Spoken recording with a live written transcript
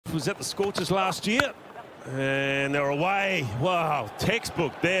Was at the Scorchers last year, and they're away. Wow,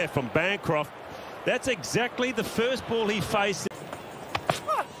 textbook there from Bancroft. That's exactly the first ball he faced.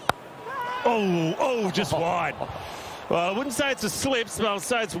 Oh, just wide. Well, I wouldn't say it's a slip, but I'll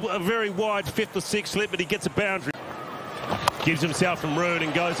say it's a very wide fifth or sixth slip, but he gets a boundary. Gives himself some room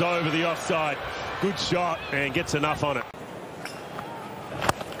and goes over the offside. Good shot and gets enough on it.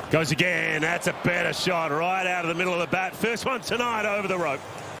 Goes again. That's a better shot right out of the middle of the bat. First one tonight over the rope.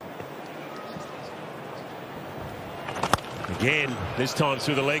 Again, this time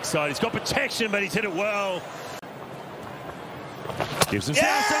through the leg side. He's got protection, but he's hit it well. Gives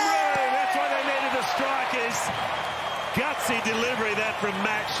himself some room. That's why they needed the strikers. Gutsy delivery that from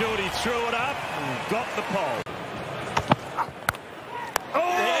Matt Short. He threw it up and got the pole.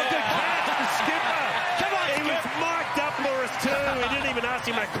 The catch, the skipper. Come on, he was mic'd up for us too. He didn't even ask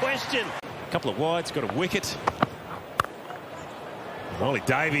him a question. A couple of wides, got a wicket. Ollie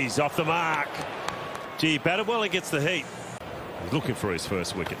Davies off the mark. Gee, batted well, he gets the heat. He's looking for his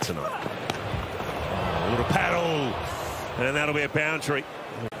first wicket tonight. A little paddle, and that'll be a boundary.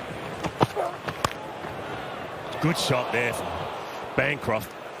 Good shot there from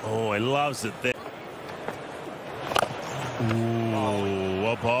Bancroft. Oh, he loves it there. Ooh,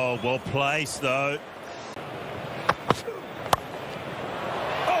 well placed though.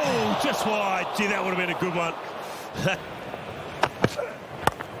 Oh, just wide. Gee, that would have been a good one.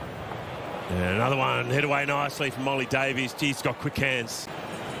 And another one hit away nicely from Ollie Davies. Gee, he's got quick hands.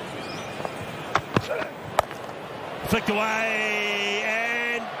 Flicked away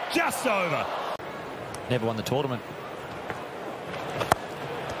and just over. Never won the tournament.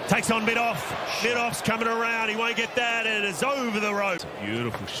 Takes on mid-off. Mid-off's coming around. He won't get that, and it's over the rope.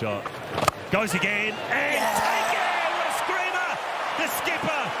 Beautiful shot. Goes again and take it! What a screamer! The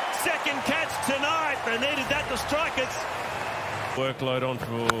skipper, second catch tonight. They needed that, the strikers. Workload on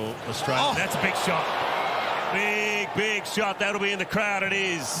for Australia. Oh. That's a big shot. Big shot. That'll be in the crowd. It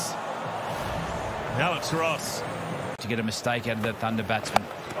is. Alex Ross. To get a mistake out of the Thunder batsman.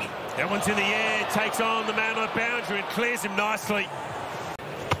 That one's in the air. Takes on the man on the boundary and clears him nicely.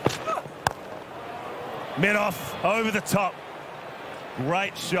 Mid-off, over the top.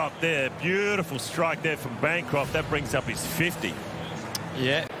 Great shot there. Beautiful strike there from Bancroft. That brings up his 50.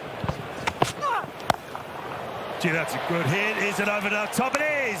 Yeah. Gee, that's a good hit. Is it over the top?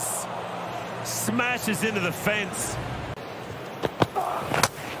 It is! Smashes into the fence.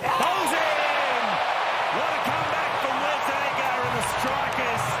 Holds in! What a comeback from Wes Agar and the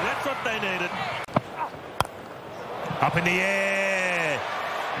strikers. That's what they needed. Up in the air.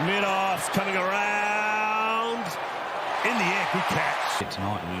 Mid-off's coming around. In the air, good catch.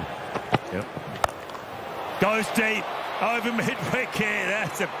 Tonight. Yep. Goes deep. Over mid-wicket.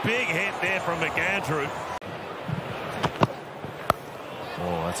 That's a big hit there from McAndrew.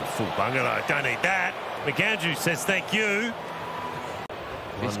 Oh, that's a full bungalow. Don't need that. McAndrew says thank you.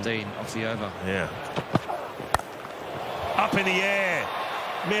 15 off the over. Yeah. Up in the air.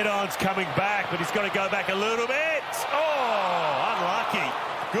 Mid-on's coming back, but he's got to go back a little bit. Oh, unlucky.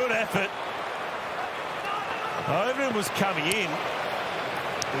 Good effort. Overton was coming in,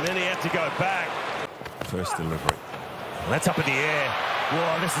 and then he had to go back. First delivery. Well, that's up in the air.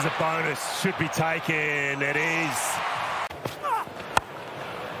 Whoa, this is a bonus. Should be taken. It is.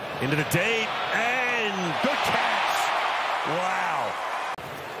 Into the deep, and good catch. Wow.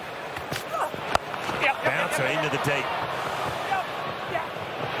 Bouncer into the deep.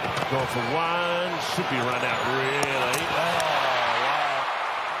 Going for one. Should be run out, really. Oh, wow.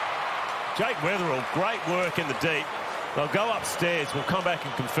 Jake Weatherall, great work in the deep. They'll go upstairs. We'll come back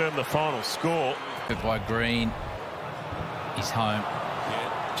and confirm the final score. By Green. He's home.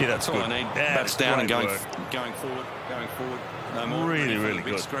 Yeah. Gee, that's all good. I need. That's bats down and going forward. No more. Really big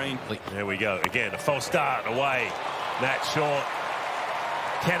good. Screen. There we go. Again, a false start away. Matt Short.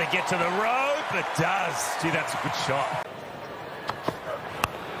 Can it get to the rope? It does. Gee, that's a good shot.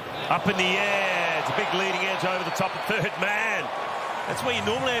 Up in the air. It's a big leading edge over the top of third man. That's where you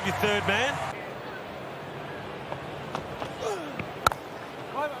normally have your third man.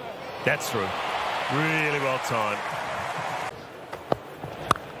 That's through. Really well timed.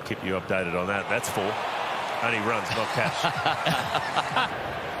 Keep you updated on that. That's 4. Only runs, not catch.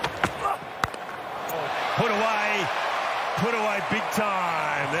 Put away big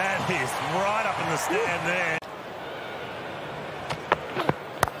time. That is right up in the stand there.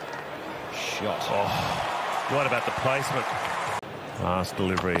 Shot. Oh, what about the placement? Last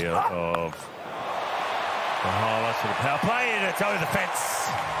delivery of the highlights for the power play, and it's over the fence.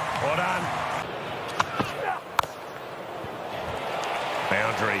 Well done.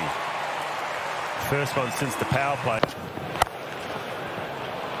 Boundary. First one since the power play.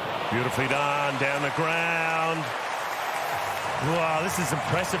 Beautifully done, down the ground. Wow, this is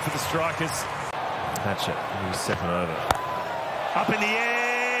impressive for the strikers. Hatchet, he's stepping over. Up in the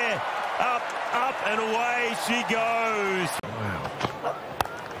air, up and away she goes. Wow.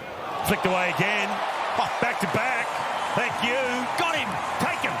 Flicked away again. Oh, back to back. Thank you. Got him.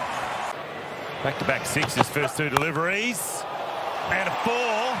 Take him. Back-to-back sixes, first two deliveries. And a 4.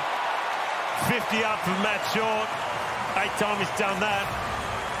 50 up from Matt Short. 8 times he's done that.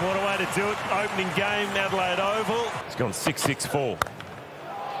 What a way to do it. Opening game, Adelaide Oval. It's gone 6-6-4.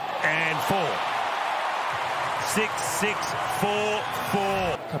 And 4.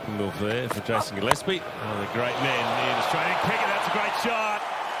 6-6-4-4. Couple more there for Jason Gillespie. Oh, the great men in Australian cricket. That's a great shot.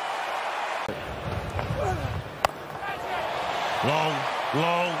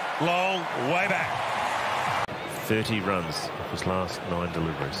 Long, way back. 30 runs of his last 9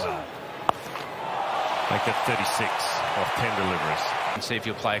 deliveries. Make that 36 off 10 deliveries. And see if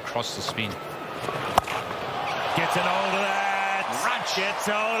you'll play across the spin. Gets an hold of that. Crunch. Gets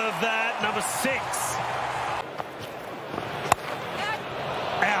hold of that. Number 6.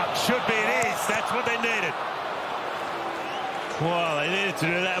 Out. Should be, it is. That's what they needed. Well, they needed to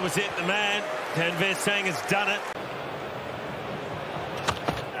do that. Was it. The man, Tanveer Singh, has done it.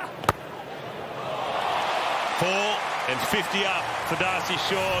 4 and 50 up for Darcy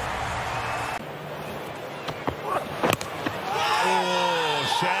Short. Oh,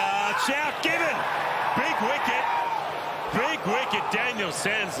 shout given. Big wicket. Daniel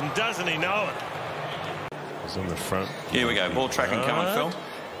Sanderson, doesn't he know it? He's on the front. Here we go. Ball tracking coming, Phil.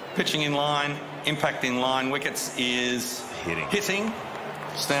 Pitching in line, impact in line. Wickets is hitting.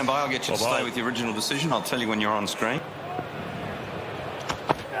 Stand by. I'll get you to stay with the original decision. I'll tell you when you're on screen.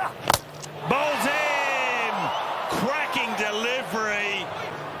 Bowls in. Cracking delivery.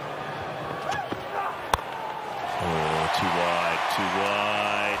 Oh, too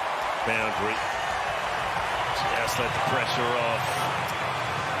wide. Boundary. Just let the pressure off.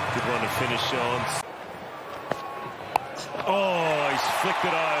 Good one to finish on. Oh, he's flicked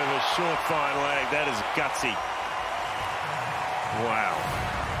it over. Short, fine leg. That is gutsy. Wow.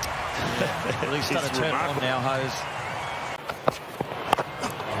 At least done a turn on now, Hose.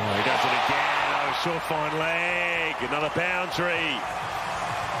 Oh, he does it again. Oh, short, fine leg. Another boundary.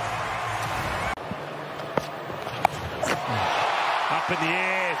 Up in the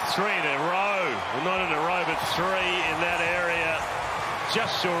air, 3 in a row. Well, not in a row, but 3 in that area.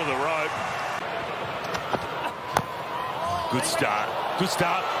 Just short of the rope. Good start.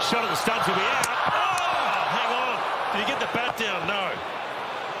 Shot at the stumps will be out. Oh, hang on. Did he get the bat down? No.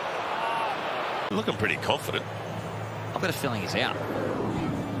 Looking pretty confident. I've got a feeling he's out.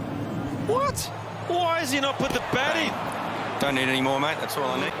 What? Why has he not put the bat in? Don't need any more, mate. That's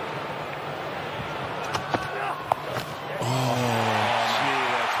all I need.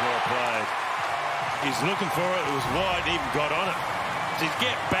 He's looking for it. It was wide. He even got on it. So he's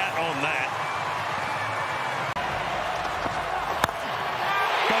get bat on that.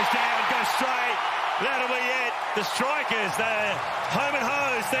 Goes down, goes straight. That'll be it. The strikers, they're home and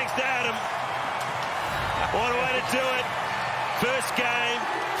hose. Thanks to Adam. What a way to do it. First game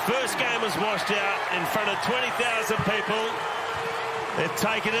was washed out in front of 20,000 people. They've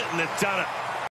taken it and they've done it.